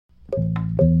You're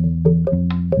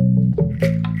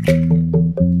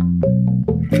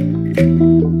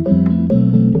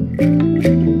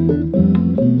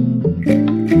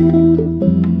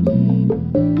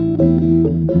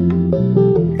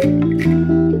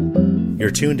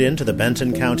tuned in to the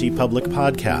Benton County Public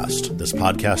Podcast. This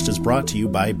podcast is brought to you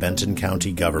by Benton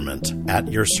County Government, at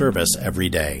your service every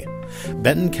day.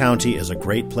 Benton County is a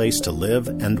great place to live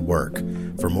and work.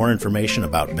 For more information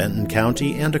about Benton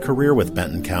County and a career with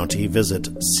Benton County, visit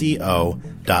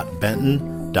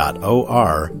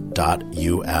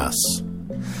co.benton.or.us.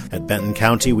 At Benton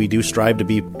County, we do strive to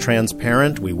be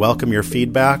transparent. We welcome your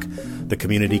feedback. The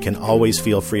community can always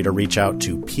feel free to reach out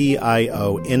to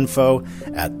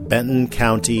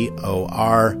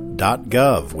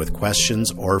pioinfo@bentoncountyor.gov with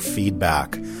questions or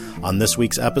feedback. On this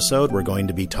week's episode, we're going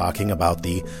to be talking about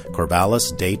the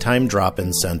Corvallis Daytime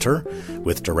Drop-in Center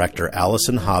with Director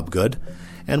Allison Hobgood,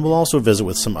 and we'll also visit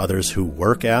with some others who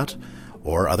work at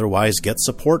or otherwise get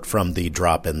support from the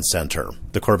drop-in center.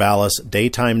 The Corvallis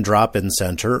Daytime Drop-in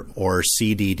Center, or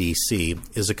CDDC,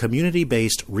 is a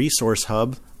community-based resource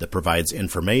hub that provides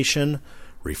information,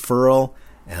 referral,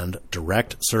 and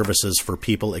direct services for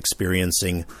people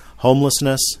experiencing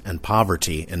homelessness and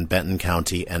poverty in Benton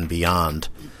County and beyond.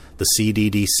 The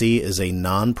CDDC is a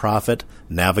nonprofit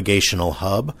navigational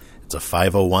hub. It's a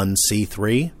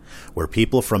 501c3, where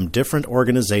people from different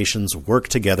organizations work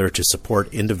together to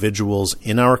support individuals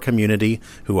in our community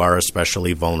who are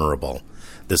especially vulnerable.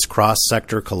 This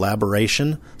cross-sector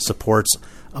collaboration supports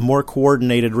a more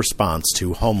coordinated response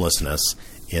to homelessness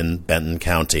in Benton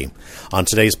County. On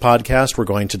today's podcast, we're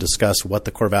going to discuss what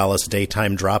the Corvallis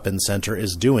Daytime Drop-in Center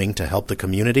is doing to help the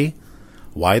community,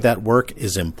 why that work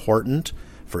is important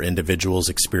for individuals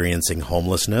experiencing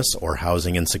homelessness or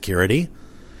housing insecurity,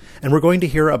 and we're going to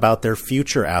hear about their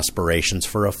future aspirations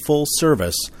for a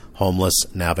full-service homeless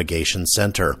navigation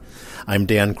center. I'm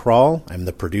Dan Kroll. I'm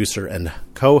the producer and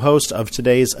co-host of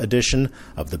today's edition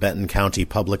of the Benton County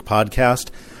Public Podcast.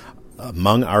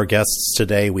 Among our guests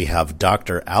today, we have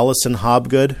Dr. Allison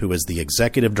Hobgood, who is the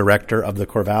Executive Director of the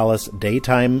Corvallis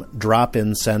Daytime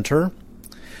Drop-in Center.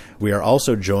 We are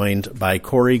also joined by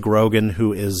Corey Grogan,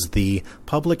 who is the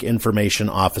Public Information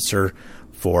Officer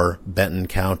for Benton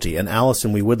County. And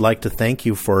Allison, we would like to thank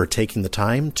you for taking the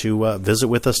time to visit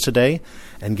with us today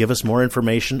and give us more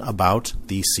information about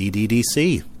the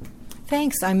CDDC.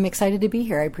 Thanks. I'm excited to be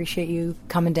here. I appreciate you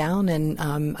coming down, and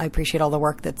I appreciate all the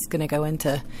work that's going to go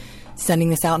into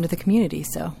sending this out into the community.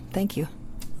 So thank you.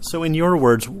 So in your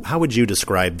words, how would you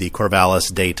describe the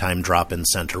Corvallis Daytime Drop-in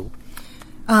Center?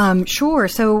 Sure.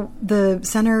 So the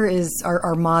center is,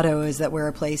 our motto is that we're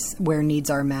a place where needs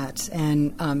are met.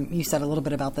 And you said a little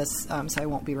bit about this, so I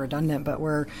won't be redundant, but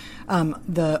we're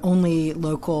the only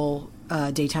local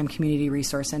daytime community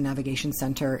resource and navigation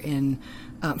center in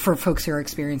for folks who are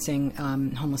experiencing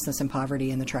homelessness and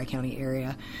poverty in the Tri-County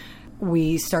area.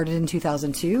 We started in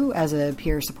 2002 as a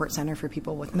peer support center for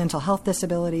people with mental health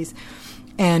disabilities.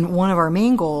 And one of our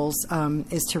main goals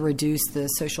is to reduce the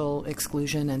social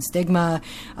exclusion and stigma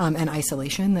and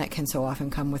isolation that can so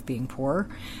often come with being poor.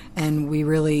 And we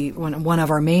really, one of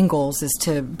our main goals is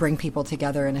to bring people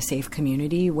together in a safe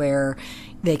community where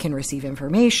they can receive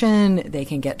information, they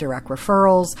can get direct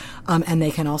referrals, and they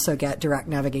can also get direct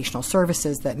navigational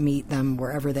services that meet them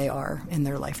wherever they are in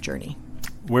their life journey.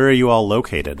 Where are you all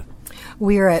located?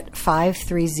 We are at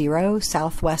 530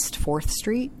 Southwest 4th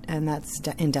Street, and that's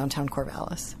in downtown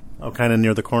Corvallis. Oh, kind of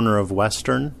near the corner of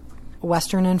Western?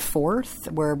 Western and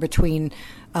 4th. We're between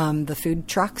the food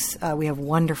trucks. We have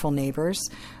wonderful neighbors,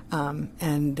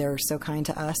 and they're so kind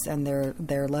to us, and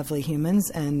they're lovely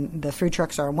humans. And the food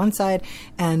trucks are on one side,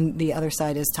 and the other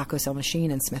side is Taco Cell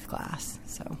Machine and Smith Glass.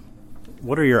 So,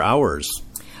 what are your hours?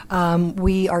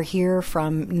 We are here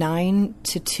from 9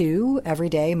 to 2 every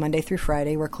day, Monday through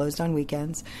Friday. We're closed on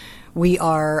weekends. We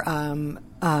are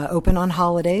open on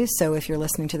holidays, so if you're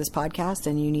listening to this podcast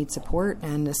and you need support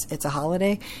and it's a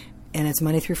holiday and it's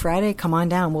Monday through Friday, come on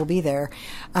down. We'll be there.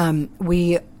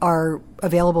 We are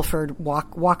available for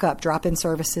walk-up drop-in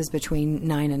services between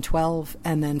 9 and 12,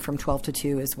 and then from 12 to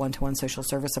 2 is one-to-one social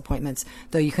service appointments,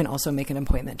 though you can also make an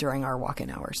appointment during our walk-in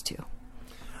hours too.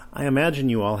 I imagine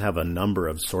you all have a number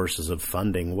of sources of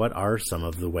funding. What are some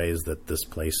of the ways that this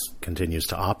place continues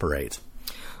to operate?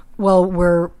 Well,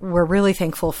 we're really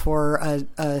thankful for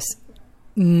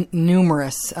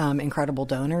numerous incredible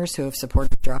donors who have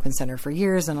supported the Drop-in Center for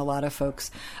years, and a lot of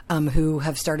folks who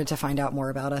have started to find out more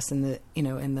about us in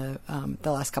the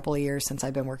last couple of years since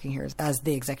I've been working here as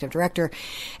the executive director.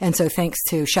 And so,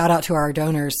 shout out to our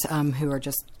donors who are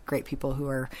just great people who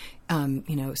are,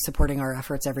 supporting our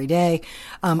efforts every day.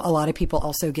 A lot of people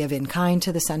also give in kind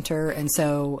to the center. And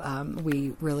so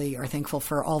we really are thankful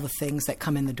for all the things that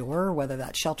come in the door, whether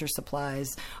that's shelter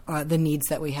supplies, the needs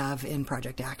that we have in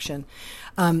Project Action.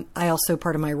 I also,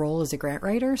 part of my role is a grant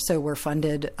writer. So we're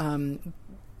funded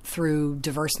through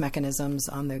diverse mechanisms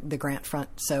on the grant front.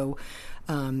 So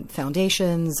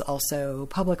foundations, also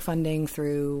public funding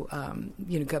through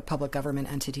public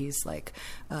government entities like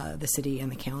the city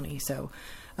and the county. So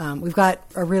we've got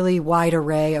a really wide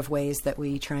array of ways that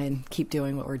we try and keep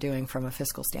doing what we're doing from a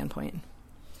fiscal standpoint.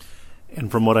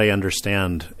 And from what I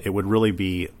understand, it would really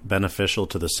be beneficial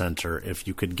to the center if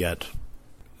you could get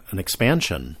an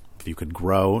expansion, if you could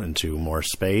grow into more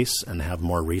space and have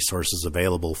more resources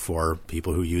available for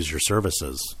people who use your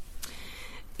services.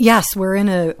 Yes, we're in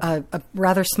a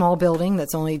rather small building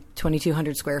that's only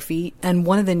 2,200 square feet. And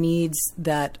one of the needs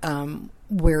that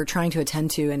we're trying to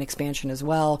attend to in expansion as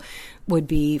well would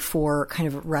be for kind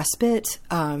of respite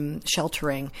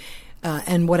sheltering.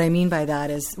 And what I mean by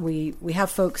that is we have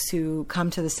folks who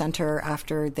come to the center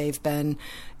after they've been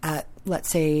at, let's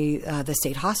say, the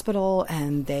state hospital,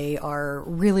 and they are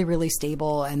really, really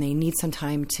stable, and they need some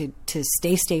time to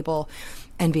stay stable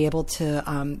and be able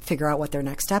to figure out what their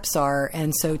next steps are.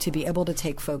 And so to be able to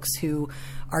take folks who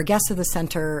are guests of the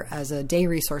center as a day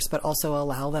resource, but also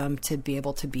allow them to be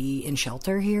able to be in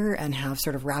shelter here and have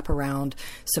sort of wraparound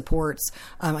supports,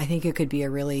 I think it could be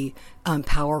a really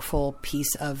powerful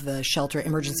piece of the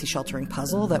emergency sheltering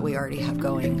puzzle that we already have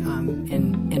going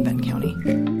in Benton County.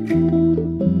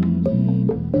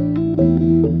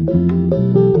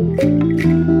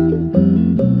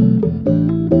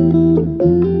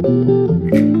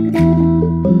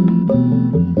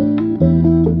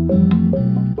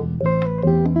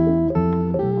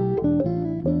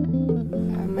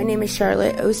 My name is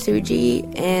Charlotte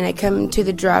Osuji, and I come to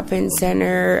the drop-in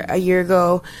center a year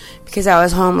ago because I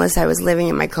was homeless. I was living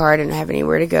in my car, didn't have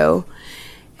anywhere to go.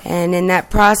 And in that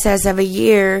process of a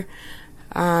year,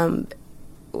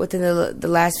 within the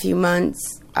last few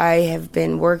months, I have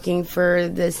been working for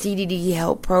the CDDC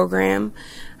help program.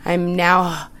 I'm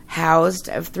now housed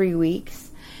of 3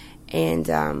 weeks, and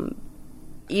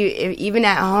even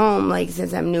at home, like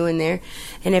since I'm new in there,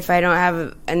 and if I don't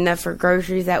have enough for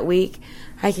groceries that week,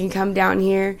 I can come down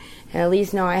here and at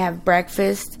least know I have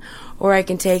breakfast, or I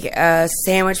can take a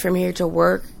sandwich from here to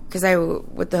work, because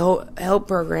with the whole help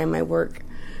program, I work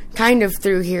kind of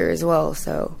through here as well.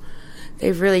 So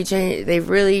they've really changed. They've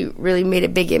really made a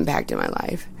big impact in my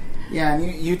life. Yeah,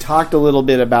 and you talked a little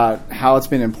bit about how it's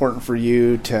been important for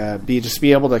you to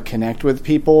be able to connect with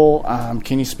people.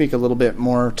 Can you speak a little bit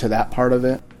more to that part of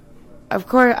it? Of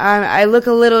course, I look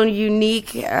a little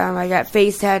unique. I got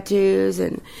face tattoos,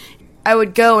 and I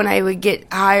would go and I would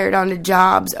get hired on the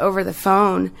jobs over the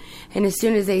phone. And as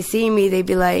soon as they see me, they'd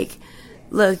be like,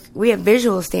 "Look, we have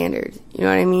visual standards." You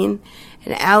know what I mean?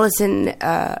 And Allison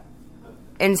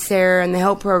and Sarah and the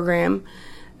help program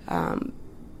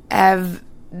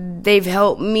they've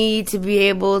helped me to be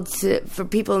able to, for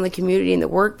people in the community and the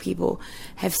work people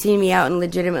have seen me out and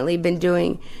legitimately been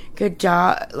doing good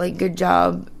job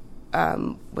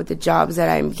with the jobs that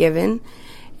I'm given.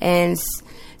 And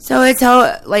so it's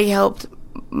helped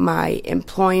my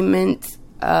employment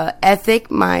ethic,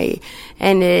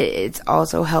 and it's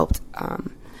also helped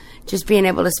just being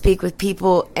able to speak with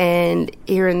people and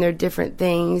hearing their different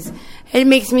things. It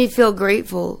makes me feel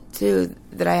grateful too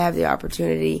that I have the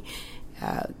opportunity.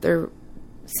 Their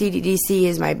CDDC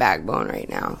is my backbone right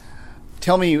now.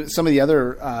 Tell me some of the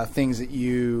other things that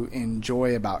you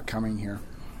enjoy about coming here.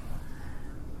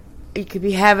 You could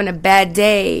be having a bad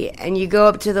day, and you go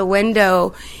up to the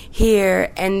window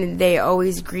here, and they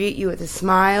always greet you with a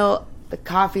smile. The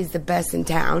coffee's the best in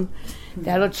town.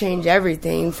 That'll change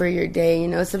everything for your day. You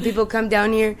know, some people come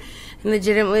down here, and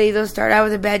legitimately they'll start out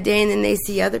with a bad day, and then they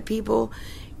see other people,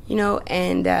 you know,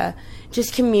 and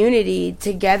just community,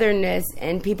 togetherness,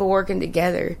 and people working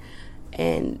together.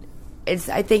 And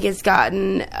I think it's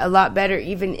gotten a lot better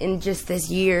even in just this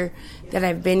year that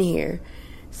I've been here.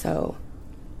 So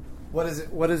what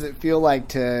does it feel like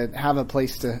to have a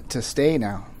place to stay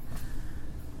now?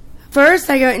 First,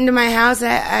 I got into my house.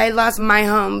 I lost my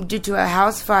home due to a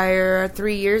house fire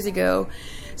 3 years ago.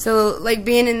 So, like,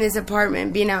 being in this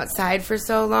apartment, being outside for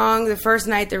so long, the first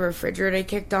night the refrigerator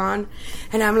kicked on,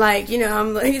 and I'm like,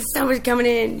 someone's coming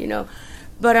in, you know.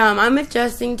 But I'm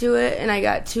adjusting to it, and I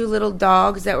got 2 little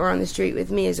dogs that were on the street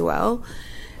with me as well.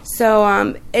 So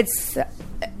I'm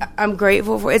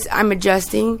grateful for it. I'm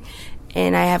adjusting,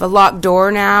 and I have a locked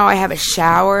door now. I have a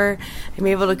shower. I'm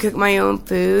able to cook my own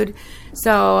food.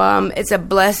 So it's a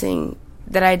blessing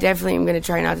that I definitely am going to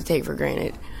try not to take for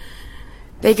granted.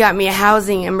 they got me a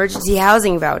emergency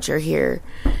housing voucher here.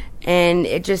 And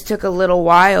it just took a little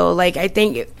while, like I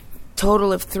think a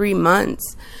total of 3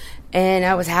 months, and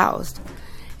I was housed.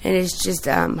 And it's just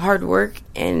hard work,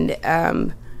 and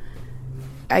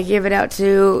I give it out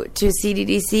to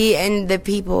CDDC and the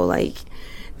people. Like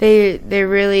they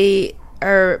really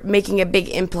are making a big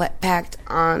impact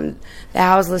on the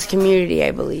houseless community, I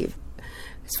believe.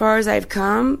 As far as I've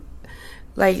come,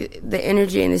 like the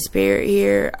energy and the spirit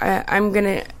here,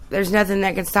 there's nothing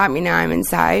that can stop me now. I'm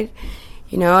inside,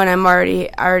 and I'm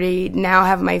already now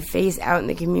have my face out in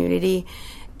the community.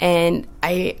 And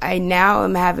I now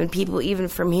am having people even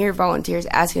from here, volunteers,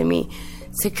 asking me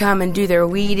to come and do their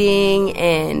weeding.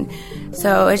 And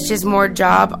so it's just more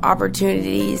job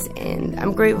opportunities, and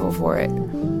I'm grateful for it.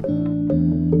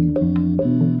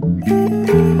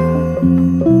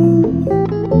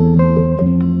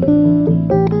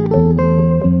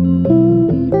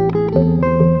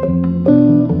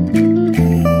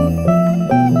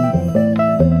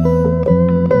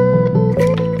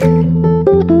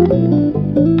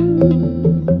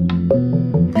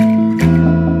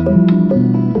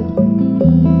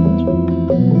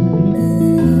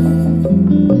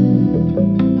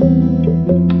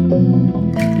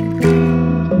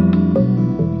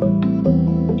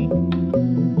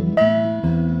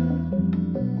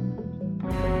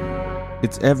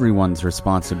 It's everyone's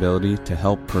responsibility to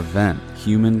help prevent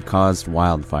human-caused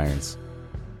wildfires.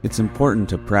 It's important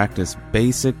to practice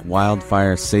basic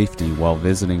wildfire safety while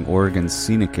visiting Oregon's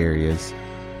scenic areas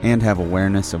and have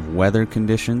awareness of weather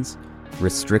conditions,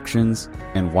 restrictions,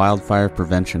 and wildfire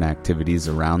prevention activities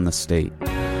around the state.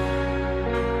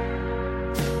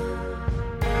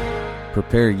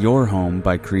 Prepare your home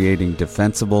by creating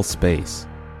defensible space.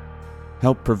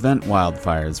 Help prevent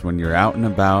wildfires when you're out and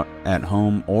about, at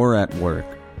home, or at work.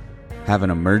 Have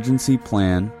an emergency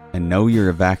plan and know your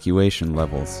evacuation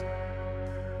levels.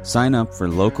 Sign up for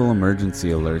local emergency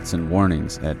alerts and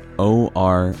warnings at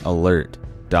oralert.gov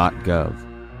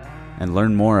and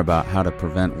learn more about how to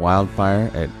prevent wildfire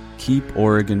at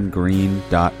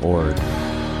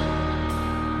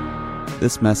keeporegongreen.org.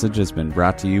 This message has been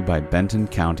brought to you by Benton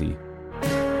County.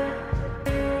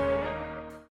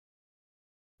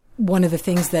 One of the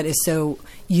things that is so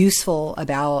useful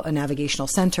about a navigational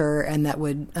center, and that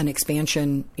an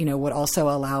expansion, would also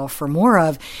allow for more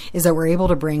of, is that we're able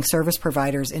to bring service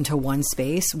providers into one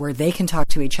space where they can talk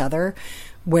to each other,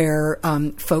 where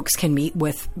folks can meet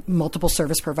with multiple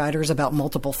service providers about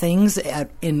multiple things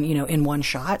in one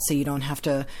shot, so you don't have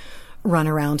to run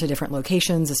around to different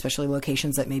locations, especially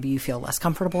locations that maybe you feel less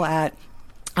comfortable at.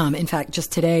 In fact,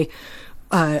 just today,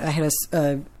 I had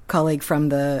a colleague from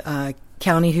the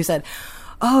county who said,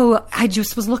 "Oh, I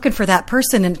just was looking for that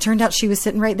person, and it turned out she was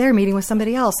sitting right there meeting with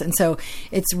somebody else." And so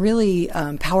it's really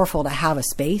powerful to have a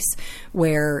space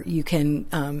where you can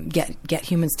get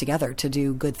humans together to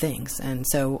do good things. And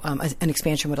so an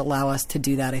expansion would allow us to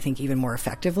do that, I think, even more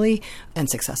effectively and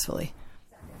successfully.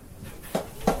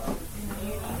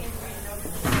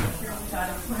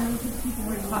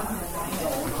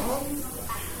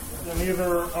 And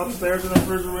either upstairs in the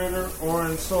refrigerator or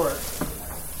in storage.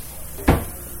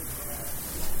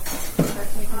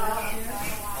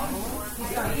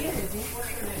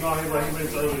 No, he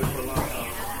means earlier for lunch.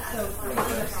 So,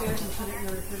 upstairs and put it in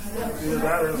the refrigerator? Either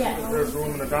that or there's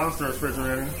room in the downstairs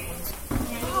refrigerator.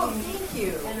 Oh, thank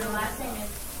you. And the last thing is...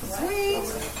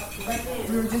 Sweet!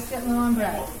 We were just getting on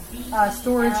bread.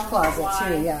 Storage closet,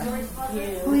 too, yeah.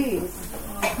 Please.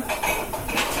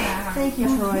 Thank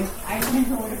you, Troy. I didn't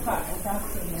know what it was. Without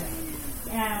seeing it.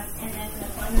 And then the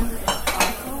phone number is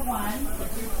 541.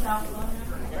 It's your cell phone number.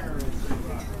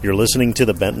 You're listening to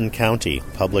the Benton County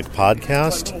Public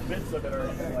Podcast.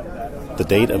 The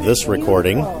date of this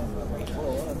recording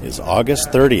is August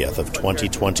 30th of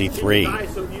 2023.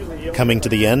 Coming to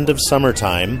the end of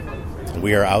summertime,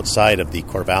 we are outside of the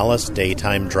Corvallis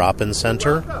Daytime Drop-in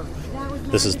Center.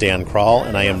 This is Dan Kroll,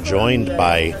 and I am joined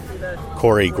by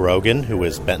Corey Grogan, who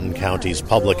is Benton County's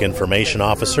Public Information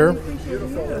Officer.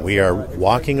 We are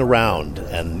walking around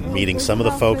and meeting some of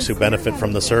the folks who benefit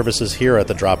from the services here at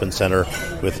the Drop-in Center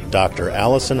with Dr.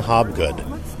 Allison Hobgood.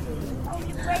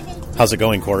 How's it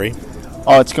going, Corey?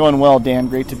 Oh, it's going well, Dan.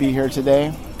 Great to be here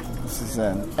today. This is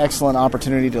an excellent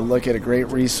opportunity to look at a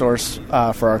great resource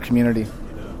for our community.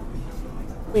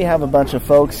 We have a bunch of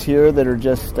folks here that are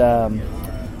just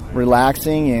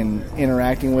relaxing and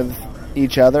interacting with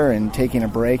each other and taking a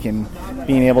break and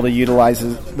being able to utilize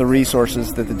the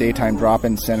resources that the Daytime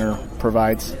Drop-in Center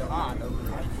provides.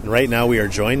 Right now we are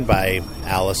joined by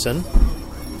Allison,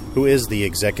 who is the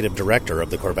Executive Director of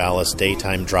the Corvallis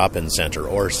Daytime Drop-in Center,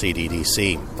 or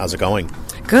CDDC. How's it going?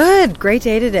 Good. Great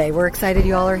day today. We're excited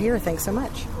you all are here. Thanks so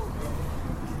much.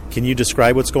 Can you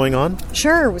describe what's going on?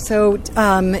 Sure. So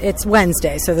it's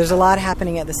Wednesday, so there's a lot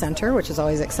happening at the center, which is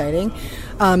always exciting.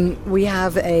 We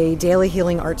have a daily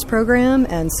healing arts program,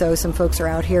 and so some folks are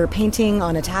out here painting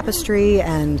on a tapestry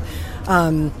and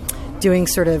doing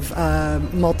sort of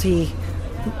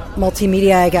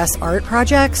multimedia, I guess, art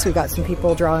projects. We've got some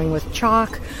people drawing with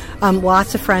chalk,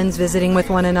 lots of friends visiting with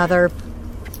one another.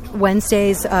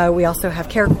 Wednesdays, we also have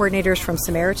care coordinators from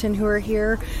Samaritan who are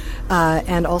here,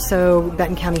 and also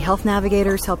Benton County health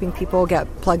navigators helping people get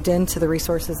plugged into the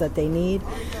resources that they need.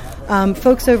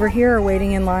 Folks over here are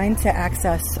waiting in line to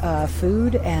access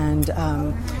food and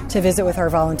to visit with our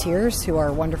volunteers, who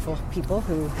are wonderful people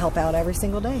who help out every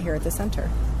single day here at the center.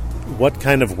 What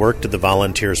kind of work do the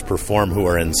volunteers perform who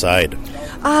are inside?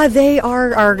 They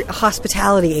are our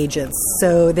hospitality agents,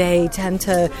 so they tend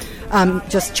to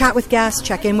just chat with guests,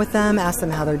 check in with them, ask them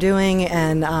how they're doing,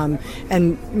 and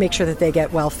make sure that they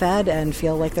get well fed and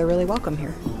feel like they're really welcome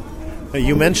here.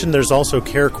 You mentioned there's also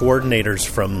care coordinators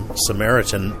from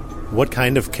Samaritan. What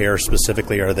kind of care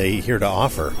specifically are they here to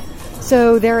offer?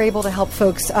 So they're able to help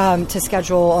folks to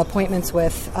schedule appointments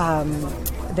with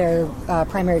their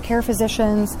primary care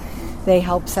physicians. They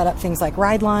help set up things like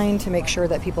Ride Line to make sure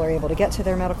that people are able to get to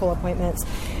their medical appointments.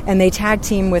 And they tag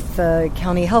team with the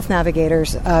county health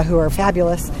navigators, who are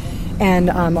fabulous, and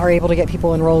are able to get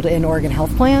people enrolled in Oregon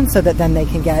Health Plan so that then they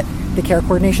can get the care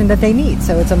coordination that they need.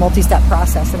 So it's a multi-step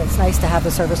process, and it's nice to have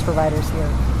the service providers here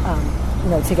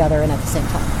together and at the same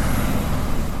time.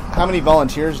 How many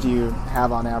volunteers do you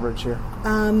have on average here?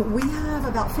 We have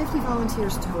about 50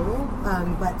 volunteers total,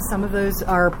 but some of those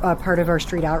are part of our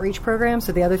street outreach program.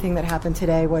 So the other thing that happened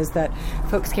today was that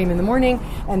folks came in the morning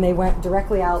and they went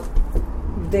directly out.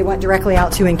 They went directly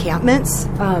out to encampments.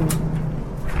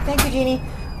 Thank you, Jeannie.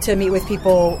 To meet with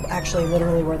people actually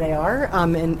literally where they are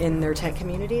in their tent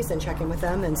communities and check in with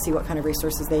them and see what kind of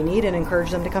resources they need and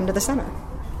encourage them to come to the center.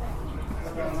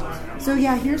 So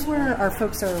yeah, here's where our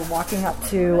folks are walking up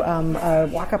to a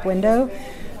walk-up window,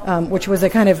 which was a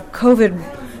kind of COVID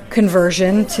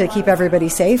conversion to keep everybody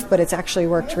safe, but it's actually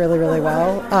worked really, really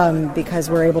well because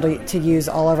we're able to use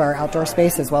all of our outdoor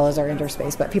space as well as our indoor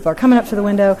space. But people are coming up to the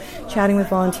window, chatting with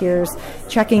volunteers,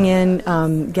 checking in,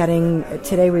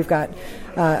 today we've got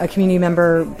a community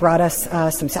member brought us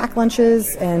some sack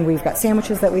lunches, and we've got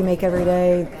sandwiches that we make every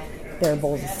day. There are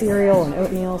bowls of cereal and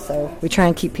oatmeal, so we try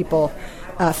and keep people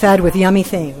fed with yummy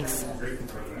things. Do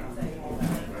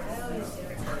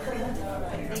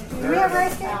we have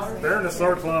rice cakes? They're in the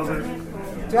store closet.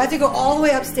 Do I have to go all the way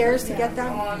upstairs to get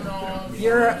them?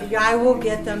 I will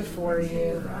get them for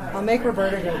you. I'll make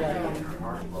Roberta go get them.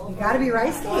 You got to be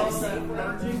rice cakes.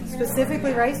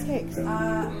 Specifically rice cakes.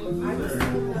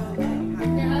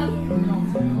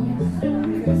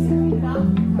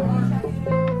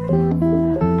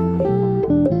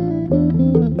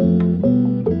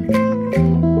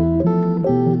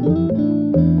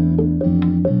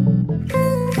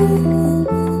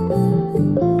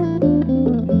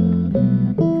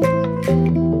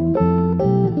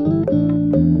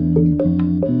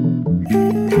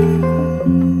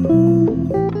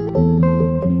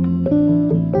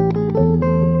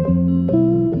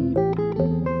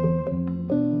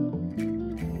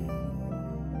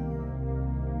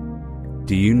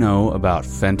 Do you know about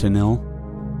fentanyl?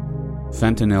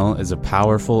 Fentanyl is a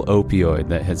powerful opioid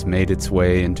that has made its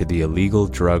way into the illegal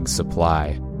drug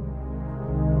supply.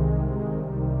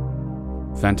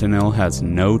 Fentanyl has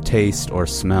no taste or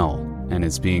smell and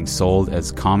is being sold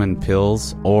as common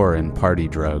pills or in party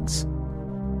drugs.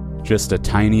 Just a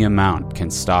tiny amount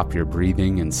can stop your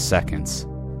breathing in seconds.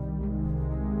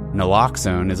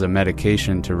 Naloxone is a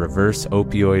medication to reverse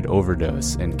opioid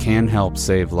overdose and can help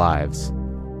save lives.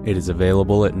 It is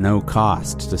available at no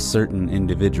cost to certain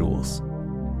individuals.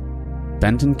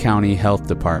 Benton County Health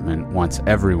Department wants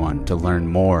everyone to learn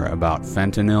more about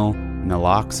fentanyl,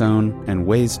 naloxone, and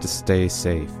ways to stay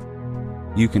safe.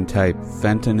 You can type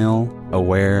Fentanyl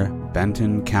Aware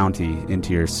Benton County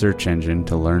into your search engine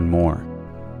to learn more.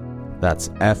 That's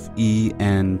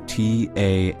FENTANYL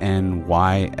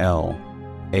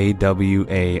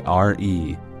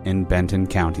AWARE in Benton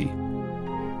County.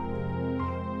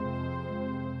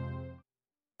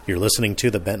 You're listening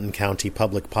to the Benton County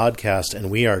Public Podcast,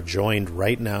 and we are joined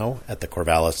right now at the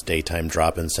Corvallis Daytime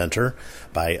Drop-in Center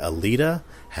by Alita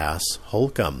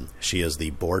Haas-Holcomb. She is the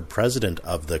board president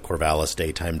of the Corvallis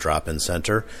Daytime Drop-in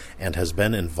Center and has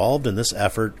been involved in this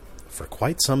effort for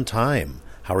quite some time.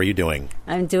 How are you doing?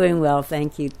 I'm doing well,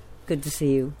 thank you. Good to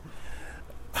see you.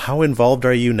 How involved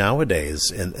are you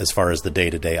nowadays as far as the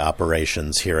day-to-day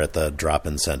operations here at the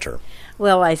drop-in center?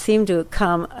 Well, I seem to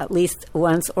come at least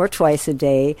once or twice a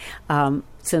day.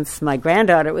 Since my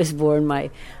granddaughter was born, my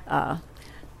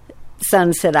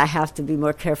son said I have to be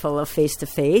more careful of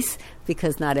face-to-face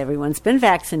because not everyone's been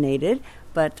vaccinated.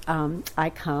 But I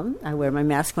come. I wear my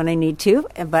mask when I need to,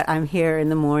 but I'm here in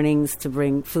the mornings to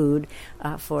bring food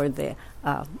for the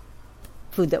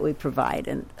food that we provide,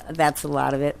 and that's a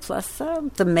lot of it. Plus,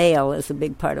 the mail is a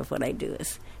big part of what I do,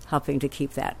 is helping to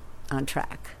keep that on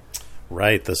track.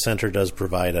 Right. The center does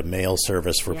provide a mail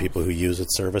service for people who use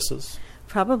its services.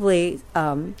 Probably,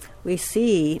 we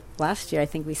see, last year I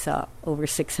think we saw over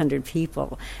 600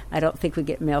 people. I don't think we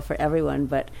get mail for everyone,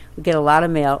 but we get a lot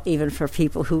of mail even for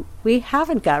people who we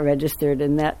haven't got registered,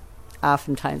 and that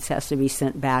oftentimes has to be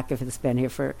sent back if it's been here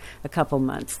for a couple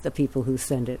months. The people who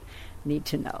send it need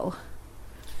to know.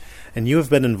 And you have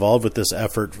been involved with this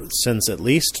effort since at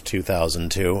least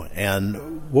 2002,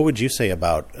 and what would you say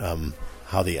about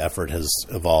how the effort has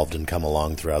evolved and come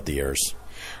along throughout the years?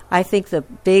 I think the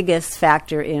biggest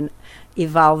factor in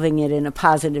evolving it in a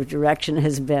positive direction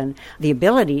has been the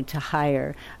ability to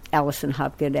hire Allison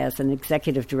Hobgood as an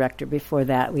executive director. Before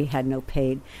that, we had no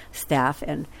paid staff,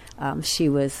 and she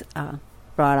was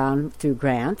brought on through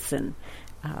grants, and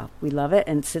we love it.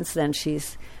 And since then,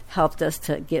 she's helped us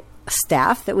to get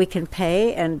staff that we can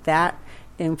pay, and that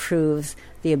improves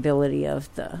the ability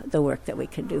of the work that we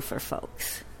can do for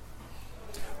folks.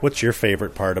 What's your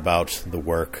favorite part about the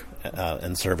work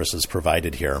and services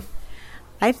provided here?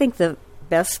 I think the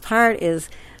best part is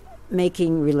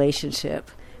making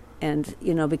relationship. And,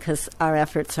 because our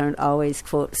efforts aren't always,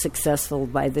 quote, successful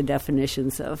by the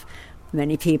definitions of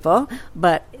many people,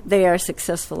 but they are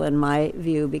successful in my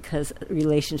view because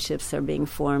relationships are being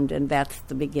formed, and that's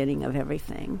the beginning of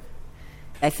everything.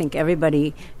 I think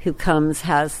everybody who comes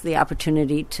has the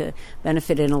opportunity to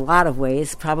benefit in a lot of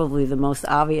ways. Probably the most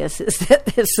obvious is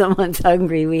that if someone's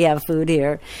hungry, we have food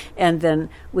here. And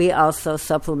then we also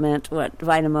supplement what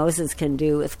Vina Moses can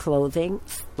do with clothing,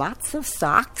 lots of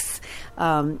socks.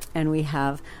 And we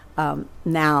have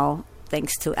now,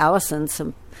 thanks to Allison,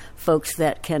 some folks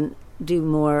that can do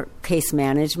more case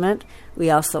management.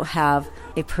 We also have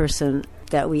a person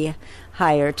that we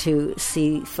hire to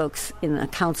see folks in a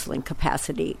counseling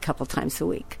capacity a couple times a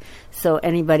week. So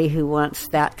anybody who wants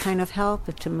that kind of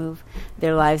help to move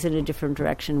their lives in a different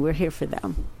direction, we're here for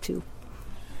them too.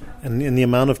 And in the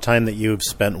amount of time that you've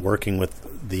spent working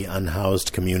with the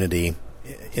unhoused community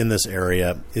in this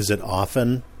area, is it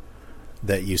often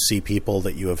that you see people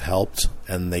that you have helped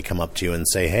and they come up to you and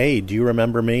say, "Hey, do you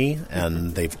remember me?"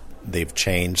 And they've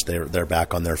changed, they're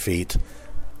back on their feet?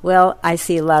 Well, I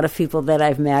see a lot of people that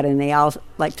I've met, and they all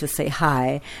like to say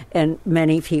hi, and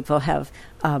many people have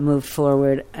moved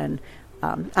forward and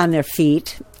on their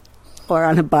feet or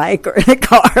on a bike or in a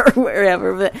car or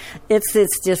wherever. But it's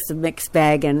just a mixed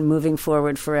bag, and moving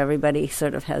forward for everybody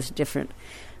sort of has different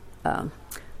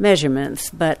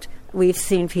measurements. But we've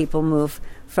seen people move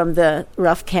from the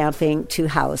rough camping to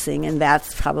housing, and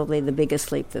that's probably the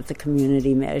biggest leap that the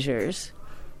community measures.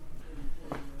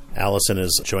 Allison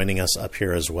is joining us up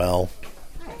here as well.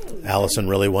 Allison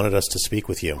really wanted us to speak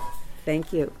with you.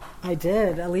 Thank you. I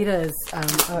did. Alita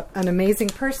is an amazing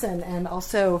person and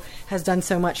also has done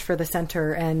so much for the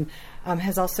center and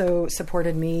has also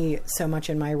supported me so much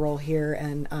in my role here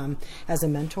and as a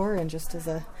mentor and just as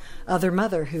a other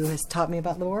mother who has taught me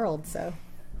about the world. So,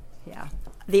 yeah,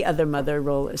 the other mother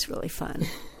role is really fun.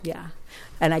 Yeah,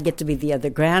 and I get to be the other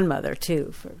grandmother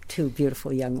too for two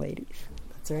beautiful young ladies.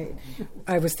 That's right.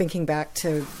 I was thinking back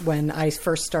to when I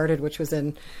first started, which was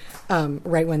in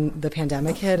right when the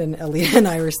pandemic hit, and Alita and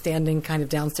I were standing kind of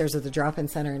downstairs at the drop-in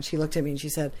center, and she looked at me and she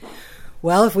said,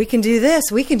 "Well, if we can do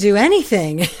this, we can do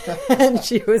anything." And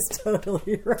she was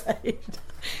totally right.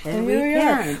 And here we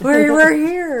are. We're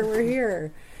here. We're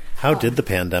here. How did the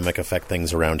pandemic affect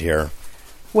things around here?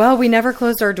 Well, we never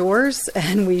closed our doors,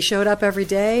 and we showed up every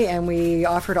day, and we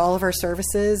offered all of our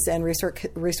services and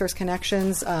resource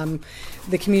connections.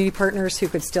 The community partners who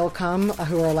could still come,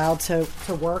 who are allowed to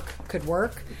work, could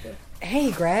work.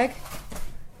 Hey, Greg.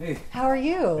 Hey. How are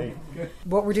you? Hey, good.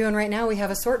 What we're doing right now, we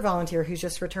have a SORT volunteer who's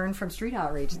just returned from street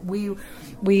outreach.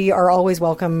 We are always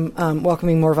welcoming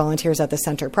more volunteers at the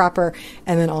center proper,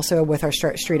 and then also with our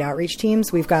street outreach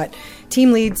teams. We've got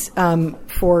team leads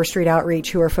for street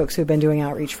outreach who are folks who've been doing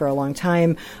outreach for a long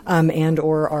time, and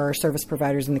or are service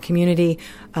providers in the community.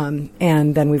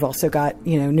 And then we've also got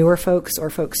newer folks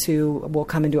or folks who will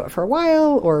come and do it for a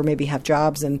while, or maybe have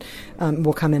jobs and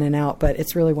will come in and out. But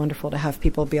it's really wonderful to have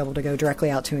people be able to go directly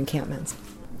out to encampments.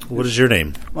 What is your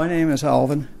name? My name is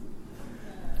Alvin.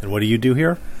 And what do you do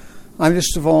here? I'm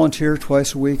just a volunteer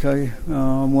twice a week.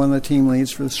 I'm one of the team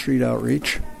leads for the street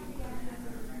outreach.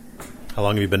 How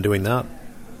long have you been doing that?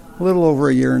 A little over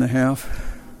a year and a half.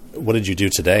 What did you do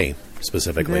today,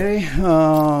 specifically?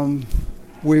 Today,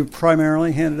 we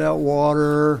primarily handed out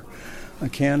water,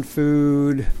 canned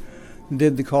food,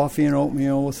 did the coffee and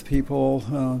oatmeal with people.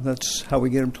 That's how we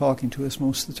get them talking to us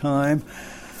most of the time.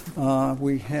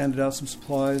 We handed out some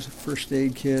supplies, first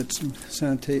aid kits,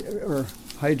 or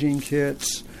hygiene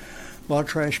kits, a lot of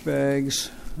trash bags.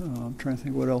 I'm trying to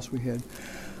think what else we had.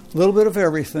 A little bit of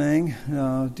everything.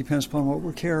 Depends upon what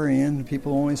we're carrying.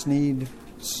 People always need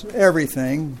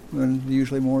everything, and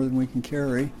usually more than we can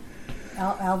carry.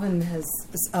 Alvin has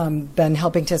been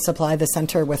helping to supply the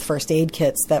center with first aid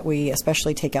kits that we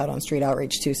especially take out on street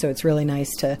outreach too. So it's really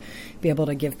nice to be able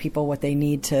to give people what they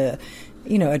need to,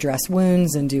 address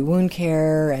wounds and do wound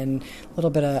care, and a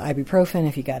little bit of ibuprofen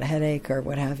if you got a headache or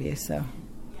what have you. So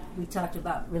we talked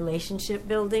about relationship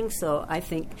building, so I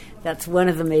think that's one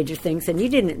of the major things. And you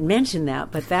didn't mention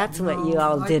that, but that's what you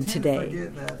all did today.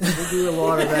 Forget that. We do a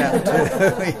lot of that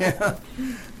too. Yeah.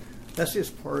 That's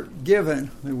just part given.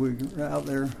 We're out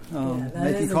there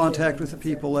making contact with the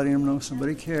people, letting them know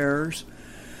somebody cares.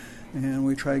 And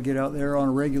we try to get out there on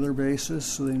a regular basis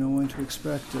so they know when to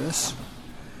expect us.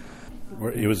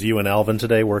 It was you and Alvin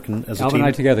today working as a team? Alvin and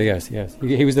I together, yes.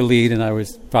 He was the lead, and I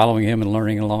was following him and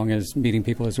learning along as meeting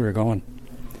people as we were going.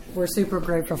 We're super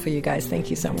grateful for you guys. Thank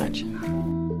you so much.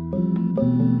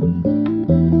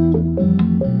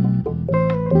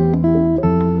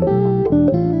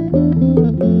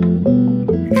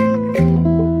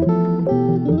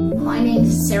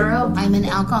 Sarah. I'm an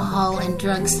alcohol and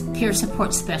drugs peer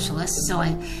support specialist, so I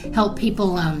help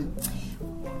people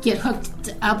get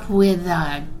hooked up with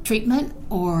treatment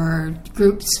or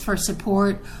groups for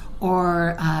support,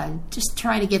 or just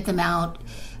try to get them out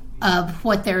of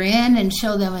what they're in and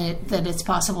show them that it's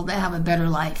possible to have a better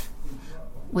life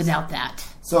without that.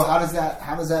 So how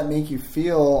does that make you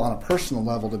feel on a personal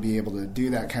level to be able to do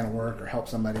that kind of work or help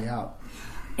somebody out?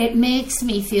 It makes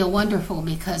me feel wonderful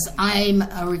because I'm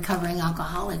a recovering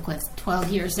alcoholic with 12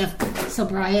 years of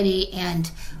sobriety,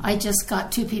 and I just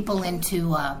got 2 people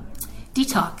into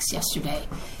detox yesterday,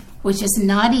 which is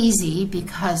not easy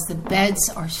because the beds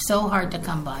are so hard to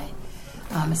come by,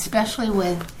 especially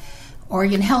with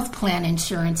Oregon Health Plan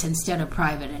insurance instead of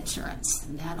private insurance.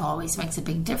 And that always makes a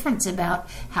big difference about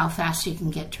how fast you can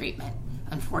get treatment,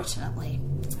 unfortunately.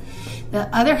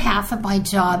 The other half of my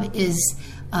job is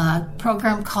a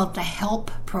program called the HELP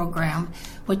program,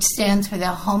 which stands for the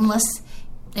Homeless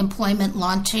Employment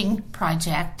Launching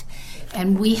Project.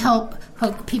 And we help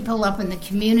hook people up in the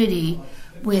community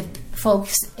with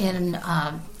folks in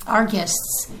our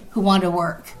guests who want to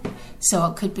work. So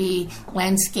it could be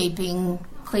landscaping,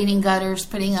 cleaning gutters,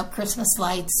 putting up Christmas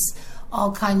lights,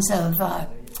 all kinds of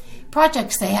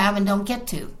projects they have and don't get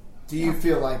to. Do you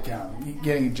feel like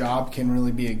getting a job can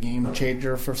really be a game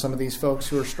changer for some of these folks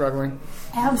who are struggling?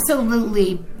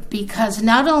 Absolutely, because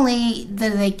not only do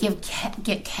they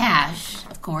get cash,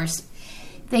 of course,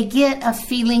 they get a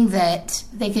feeling that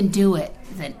they can do it.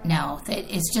 That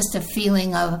it's just a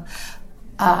feeling of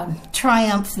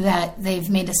triumph that they've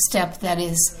made a step that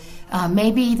is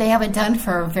maybe they haven't done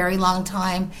for a very long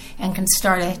time and can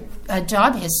start a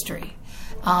job history.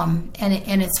 And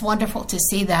it's wonderful to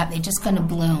see that. They're just going to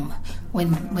bloom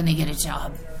when they get a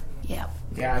job. Yeah.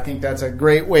 Yeah, I think that's a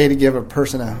great way to give a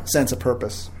person a sense of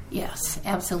purpose. Yes,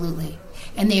 absolutely.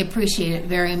 And they appreciate it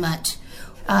very much.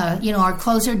 Our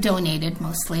clothes are donated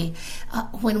mostly.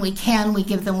 When we can, we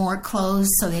give them more clothes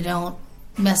so they don't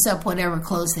mess up whatever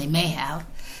clothes they may have,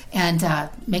 and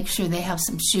make sure they have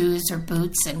some shoes or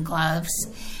boots and gloves.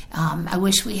 I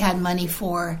wish we had money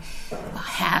for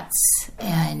hats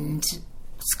and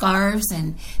scarves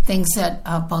and things that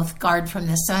both guard from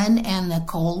the sun and the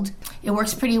cold. It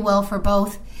works pretty well for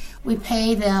both. We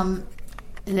pay them,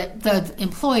 the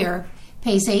employer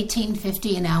pays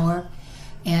 $18.50 an hour,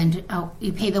 and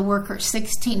we pay the worker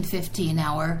 $16.50 an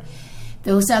hour.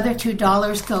 Those other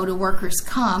 $2 go to workers'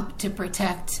 comp to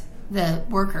protect the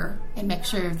worker and make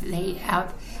sure they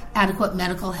have adequate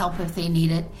medical help if they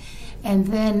need it. And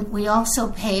then we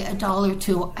also pay $1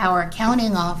 to our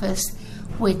accounting office,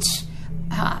 which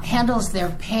handles their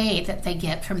pay that they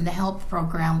get from the HELP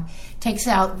program, takes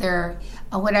out their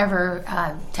whatever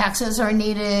taxes are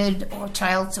needed or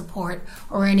child support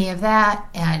or any of that,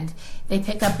 and they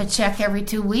pick up a check every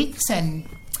 2 weeks, and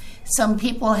some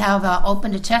people have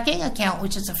opened a checking account,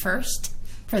 which is a first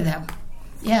for them.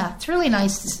 Yeah, it's really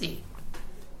nice to see.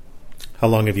 How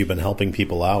long have you been helping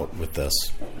people out with this?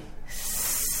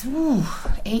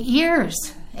 8 years.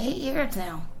 8 years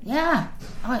now. Yeah.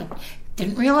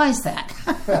 Didn't realize that.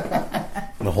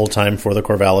 The whole time for the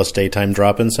Corvallis Daytime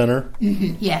Drop-in Center?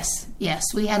 Mm-hmm. Yes.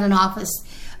 We had an office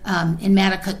in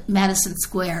Madison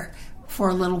Square for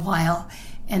a little while,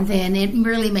 and then it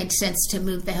really made sense to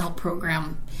move the help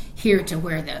program here to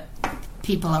where the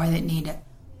people are that need it.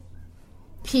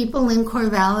 People in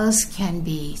Corvallis can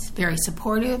be very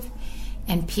supportive,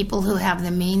 and people who have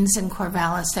the means in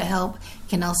Corvallis to help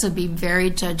can also be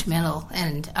very judgmental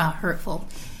and hurtful,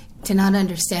 to not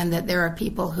understand that there are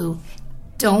people who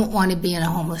don't want to be in a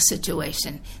homeless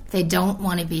situation. They don't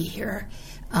want to be here.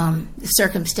 The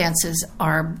circumstances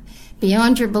are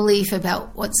beyond your belief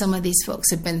about what some of these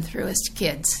folks have been through as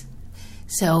kids.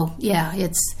 So, yeah,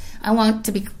 I want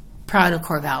to be proud of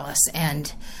Corvallis,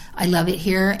 and I love it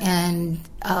here, and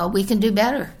we can do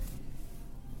better.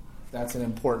 That's an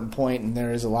important point, and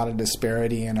there is a lot of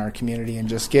disparity in our community, and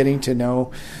just getting to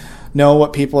know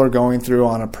what people are going through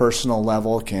on a personal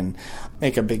level can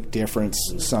make a big difference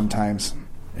sometimes.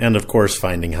 And, of course,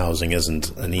 finding housing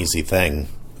isn't an easy thing.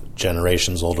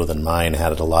 Generations older than mine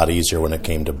had it a lot easier when it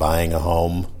came to buying a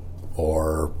home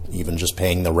or even just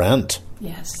paying the rent.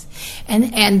 Yes.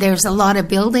 And there's a lot of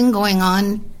building going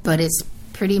on, but it's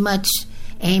pretty much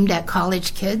aimed at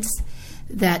college kids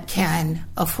that can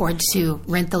afford to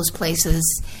rent those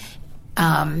places.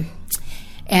 And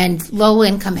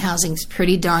low-income housing is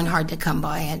pretty darn hard to come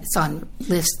by, and it's on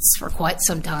lists for quite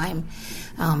some time.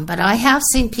 But I have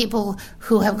seen people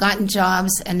who have gotten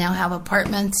jobs and now have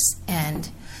apartments, and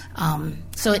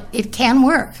so it can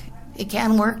work. It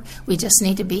can work. We just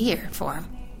need to be here for them.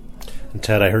 And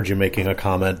Ted, I heard you making a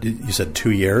comment. You said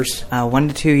 2 years? 1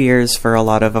 to 2 years for a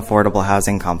lot of affordable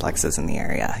housing complexes in the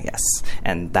area, yes.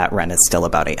 And that rent is still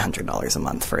about $800 a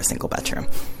month for a single bedroom.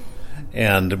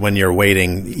 And when you're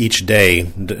waiting, each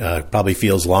day probably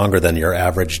feels longer than your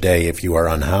average day if you are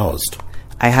unhoused.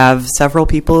 I have several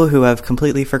people who have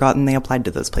completely forgotten they applied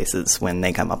to those places when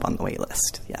they come up on the wait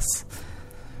list, yes.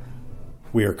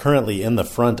 We are currently in the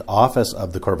front office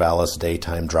of the Corvallis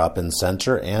Daytime Drop-in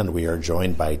Center, and we are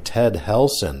joined by Ted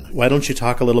Helson. Why don't you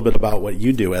talk a little bit about what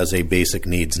you do as a basic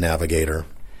needs navigator?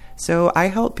 So I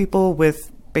help people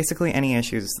with basically any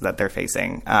issues that they're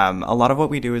facing. A lot of what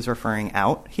we do is referring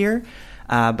out here,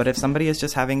 but if somebody is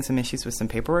just having some issues with some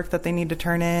paperwork that they need to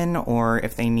turn in, or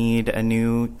if they need a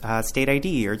new state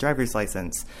ID or driver's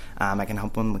license, I can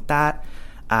help them with that.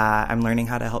 I'm learning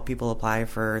how to help people apply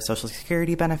for Social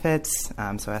Security benefits,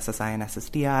 so SSI and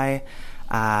SSDI,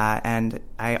 and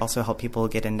I also help people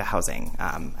get into housing.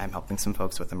 I'm helping some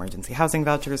folks with emergency housing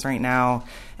vouchers right now,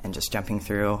 and just jumping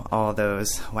through all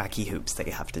those wacky hoops that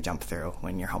you have to jump through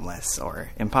when you're homeless or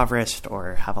impoverished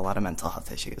or have a lot of mental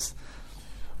health issues.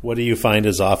 What do you find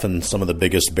is often some of the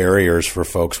biggest barriers for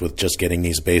folks with just getting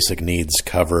these basic needs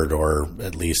covered or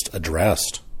at least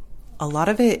addressed? A lot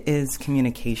of it is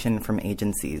communication from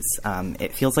agencies.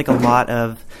 It feels like a lot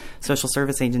of social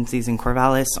service agencies in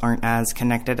Corvallis aren't as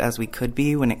connected as we could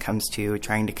be when it comes to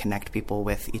trying to connect people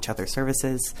with each other's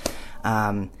services.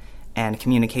 And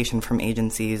communication from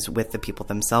agencies with the people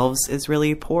themselves is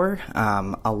really poor.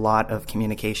 A lot of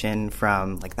communication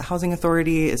from like the housing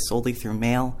authority is solely through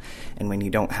mail, and when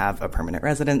you don't have a permanent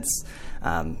residence,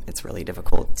 it's really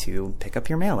difficult to pick up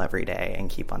your mail every day and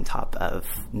keep on top of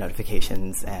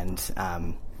notifications and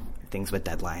things with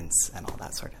deadlines and all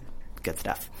that sort of good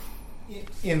stuff.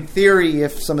 In theory,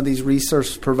 if some of these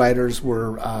resource providers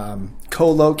were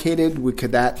co-located,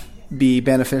 could that be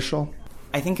beneficial?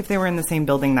 I think if they were in the same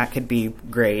building, that could be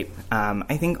great.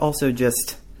 I think also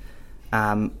just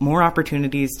more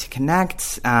opportunities to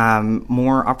connect,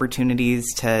 more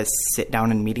opportunities to sit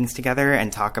down in meetings together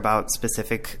and talk about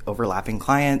specific overlapping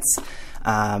clients,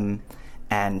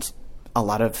 and a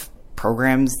lot of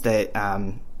programs that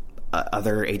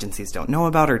other agencies don't know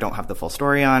about or don't have the full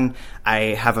story on.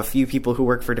 I have a few people who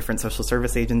work for different social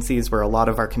service agencies where a lot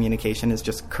of our communication is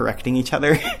just correcting each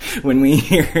other when we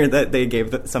hear that they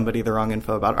gave somebody the wrong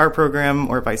info about our program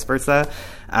or vice versa.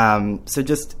 So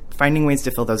just finding ways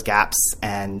to fill those gaps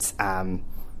and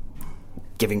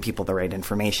giving people the right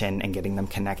information and getting them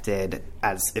connected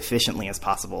as efficiently as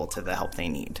possible to the help they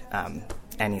need.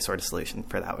 Any sort of solution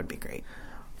for that would be great.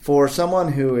 For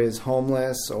someone who is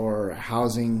homeless or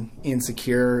housing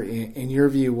insecure, in your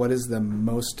view, what is the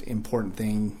most important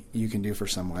thing you can do for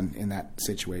someone in that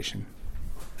situation?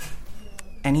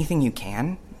 Anything you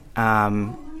can.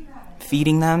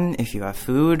 Feeding them if you have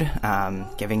food,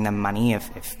 giving them money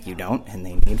if you don't and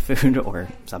they need food or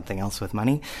something else with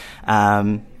money.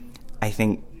 I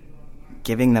think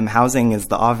giving them housing is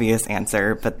the obvious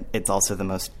answer, but it's also the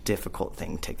most difficult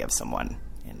thing to give someone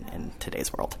in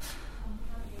today's world.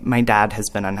 My dad has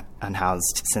been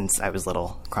unhoused since I was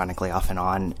little, chronically off and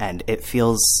on, and it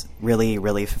feels really,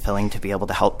 really fulfilling to be able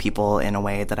to help people in a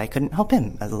way that I couldn't help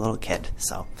him as a little kid.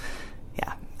 So,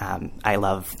 yeah, I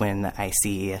love when I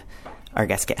see our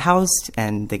guests get housed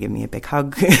and they give me a big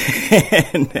hug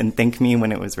and thank me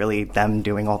when it was really them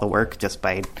doing all the work just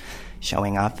by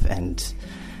showing up and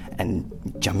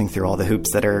jumping through all the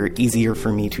hoops that are easier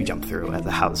for me to jump through as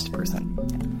a housed person.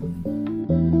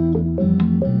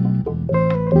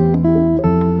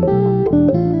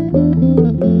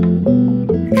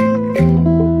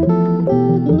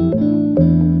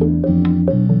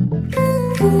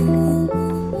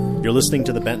 You're listening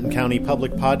to the Benton County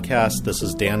Public Podcast. This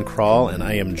is Dan Kroll, and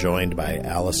I am joined by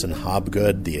Allison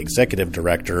Hobgood, the Executive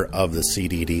Director of the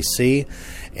CDDC,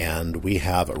 and we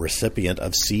have a recipient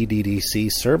of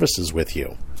CDDC services with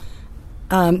you.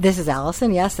 This is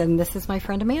Allison, yes, and this is my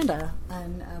friend Amanda.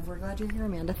 And we're glad you're here,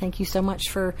 Amanda. Thank you so much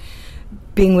for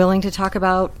being willing to talk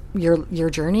about your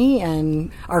journey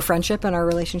and our friendship and our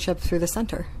relationship through the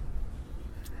center.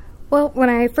 Well, when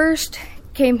I first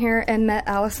came here and met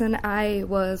Allison, I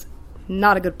was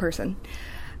not a good person.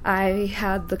 I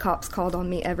had the cops called on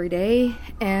me every day,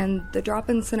 and the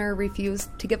drop-in center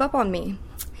refused to give up on me.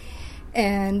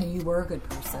 And you were a good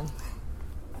person.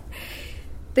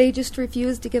 They just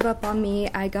refused to give up on me.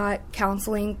 I got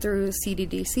counseling through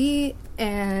CDDC,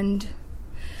 and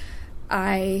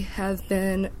I have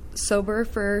been sober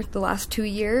for the last 2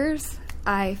 years.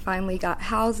 I finally got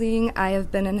housing. I have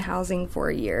been in housing for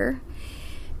a year.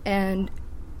 And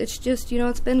it's just,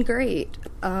 it's been great.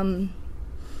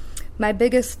 My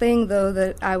biggest thing, though,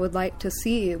 that I would like to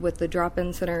see with the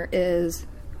drop-in center is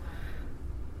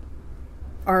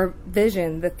our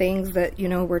vision. The things that,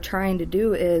 we're trying to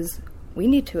do is we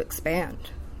need to expand.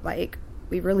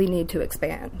 We really need to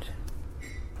expand.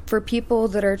 For people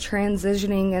that are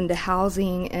transitioning into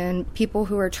housing and people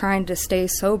who are trying to stay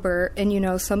sober,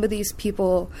 and, some of these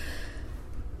people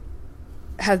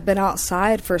have been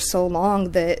outside for so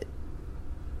long that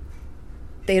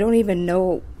they don't even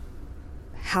know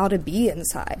how to be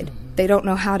inside. Mm-hmm. They don't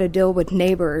know how to deal with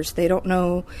neighbors. They don't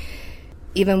know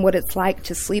even what it's like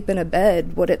to sleep in a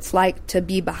bed, what it's like to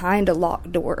be behind a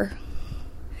locked door,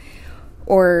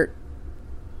 or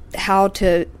how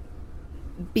to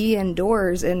be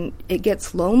indoors. And it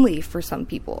gets lonely for some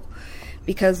people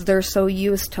because they're so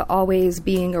used to always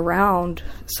being around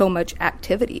so much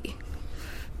activity.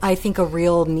 I think a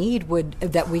real need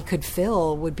that we could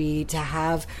fill would be to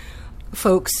have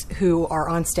folks who are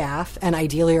on staff, and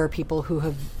ideally are people who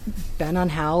have been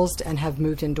unhoused and have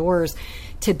moved indoors,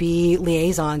 to be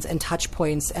liaisons and touch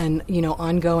points and,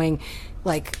 ongoing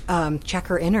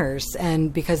checker inners.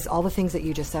 And because all the things that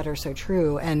you just said are so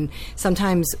true. And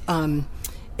sometimes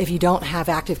if you don't have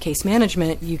active case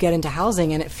management, you get into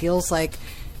housing and it feels like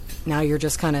now you're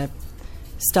just kind of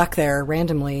stuck there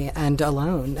randomly and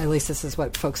alone. At least this is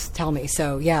what folks tell me.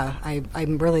 So, yeah,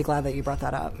 I'm really glad that you brought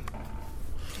that up.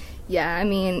 Yeah,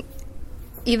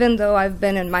 even though I've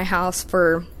been in my house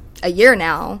for a year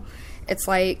now, it's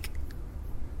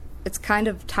kind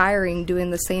of tiring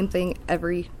doing the same thing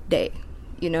every day,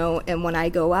 And when I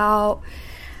go out,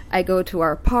 I go to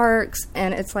our parks,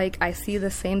 and it's like I see the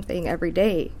same thing every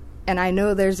day. And I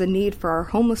know there's a need for our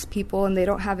homeless people, and they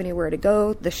don't have anywhere to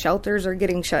go. The shelters are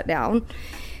getting shut down,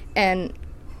 and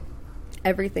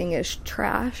everything is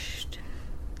trashed.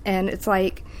 And it's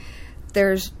like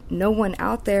there's no one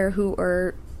out there who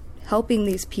are helping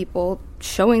these people,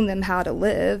 showing them how to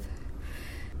live,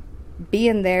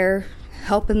 being there,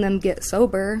 helping them get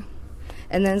sober.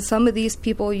 And then some of these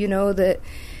people, that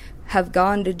have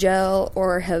gone to jail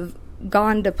or have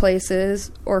gone to places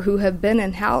or who have been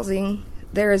in housing,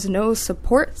 there is no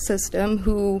support system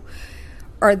who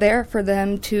are there for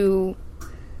them to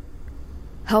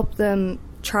help them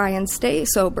try and stay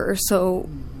sober. So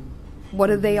what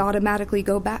do they automatically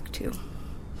go back to?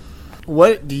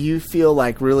 What do you feel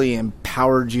like really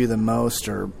empowered you the most,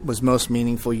 or was most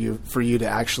meaningful for you to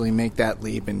actually make that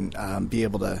leap and be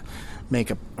able to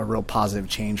make a real positive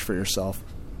change for yourself?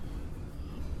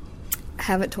 I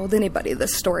haven't told anybody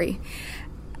this story.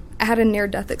 I had a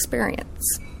near-death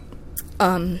experience.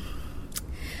 I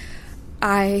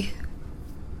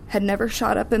had never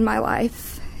shot up in my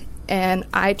life, and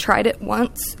I tried it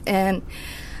once, and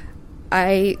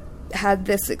I had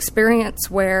this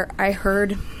experience where I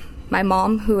heard my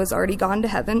mom, who has already gone to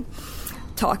heaven,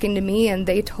 talking to me, and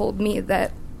they told me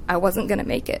that I wasn't going to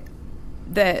make it,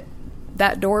 that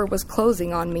door was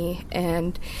closing on me,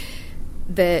 and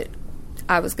that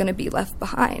I was going to be left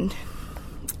behind.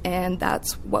 And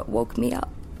that's what woke me up.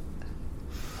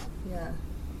 Yeah.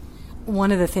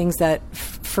 One of the things that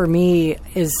for me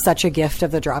is such a gift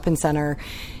of the drop-in center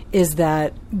is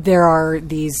that there are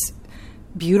these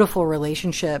beautiful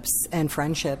relationships and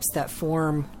friendships that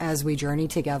form as we journey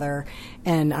together.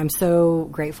 And I'm so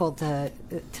grateful to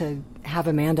have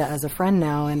Amanda as a friend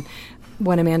now. And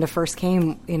when Amanda first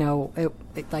came, it,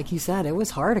 like you said, it was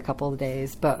hard a couple of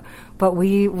days, but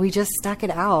we just stuck it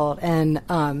out. And,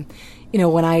 when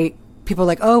people are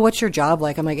like, oh, what's your job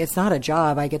like? I'm like, it's not a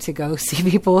job. I get to go see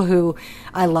people who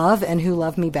I love and who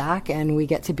love me back, and we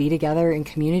get to be together in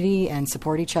community and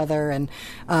support each other. And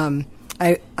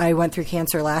I went through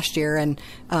cancer last year, and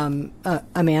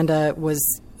Amanda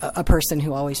was a person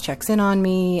who always checks in on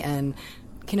me. And,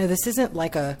 this isn't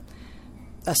like a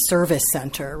service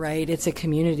center, right? It's a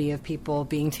community of people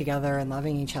being together and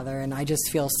loving each other. And I just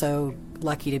feel so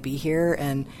lucky to be here,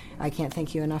 and I can't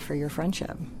thank you enough for your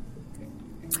friendship.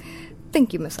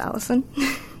 Thank you, Miss Allison.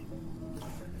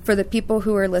 For the people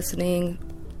who are listening,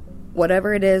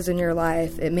 whatever it is in your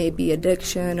life, it may be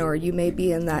addiction or you may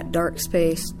be in that dark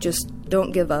space, just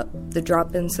don't give up. The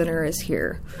Drop-in Center is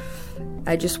here.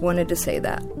 I just wanted to say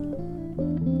that.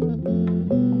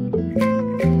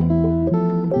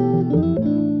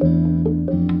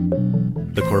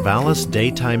 The Corvallis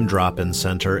Daytime Drop-in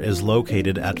Center is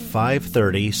located at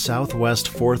 530 Southwest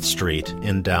 4th Street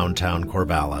in downtown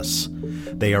Corvallis.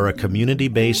 They are a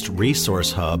community-based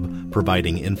resource hub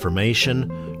providing information,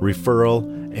 referral,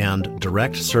 and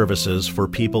direct services for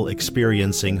people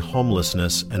experiencing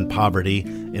homelessness and poverty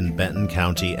in Benton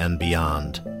County and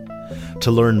beyond. To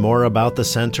learn more about the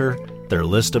center, their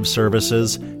list of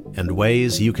services, and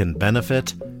ways you can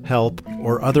benefit, help,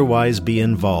 or otherwise be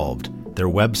involved, their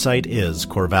website is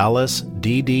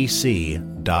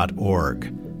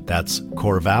corvallisddc.org. That's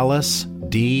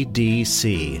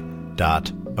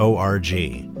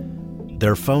corvallisddc.org.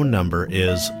 Their phone number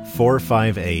is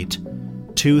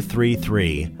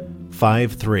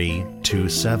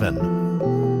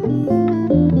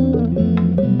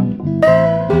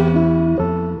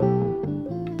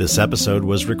This episode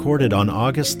was recorded on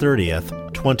August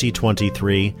 30th,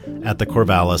 2023 at the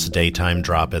Corvallis Daytime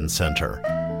Drop-in Center.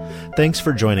 Thanks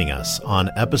for joining us on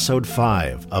Episode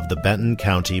 5 of the Benton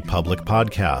County Public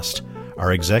Podcast.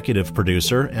 Our executive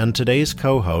producer and today's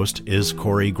co-host is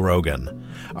Corey Grogan.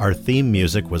 Our theme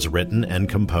music was written and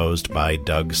composed by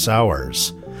Doug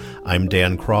Sowers. I'm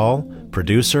Dan Kroll,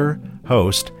 producer,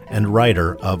 host, and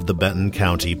writer of the Benton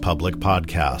County Public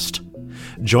Podcast.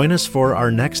 Join us for our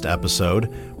next episode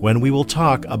when we will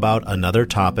talk about another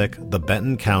topic the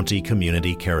Benton County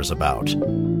community cares about.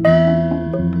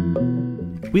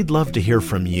 We'd love to hear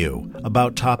from you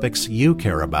about topics you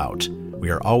care about. We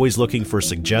are always looking for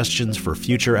suggestions for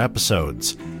future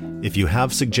episodes. If you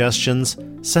have suggestions,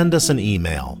 send us an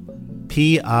email,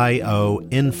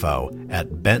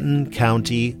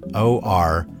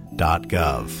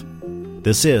 pio.info@bentoncountyor.gov.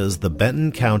 This is the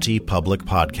Benton County Public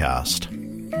Podcast.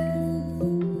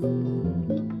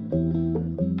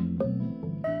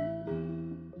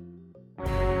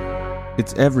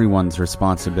 It's everyone's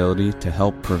responsibility to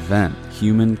help prevent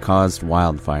human-caused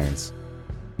wildfires.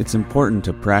 It's important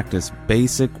to practice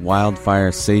basic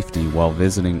wildfire safety while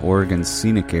visiting Oregon's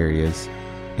scenic areas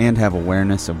and have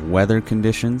awareness of weather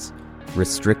conditions,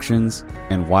 restrictions,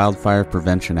 and wildfire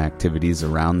prevention activities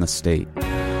around the state.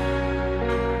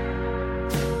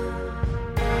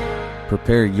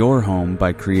 Prepare your home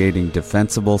by creating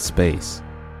defensible space.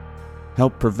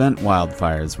 Help prevent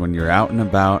wildfires when you're out and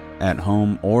about, at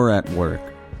home, or at work.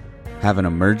 Have an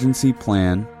emergency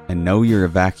plan and know your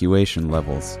evacuation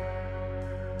levels.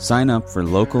 Sign up for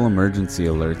local emergency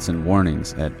alerts and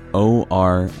warnings at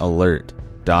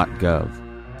oralert.gov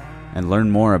and learn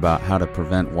more about how to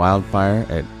prevent wildfire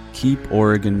at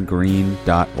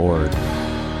keeporegongreen.org.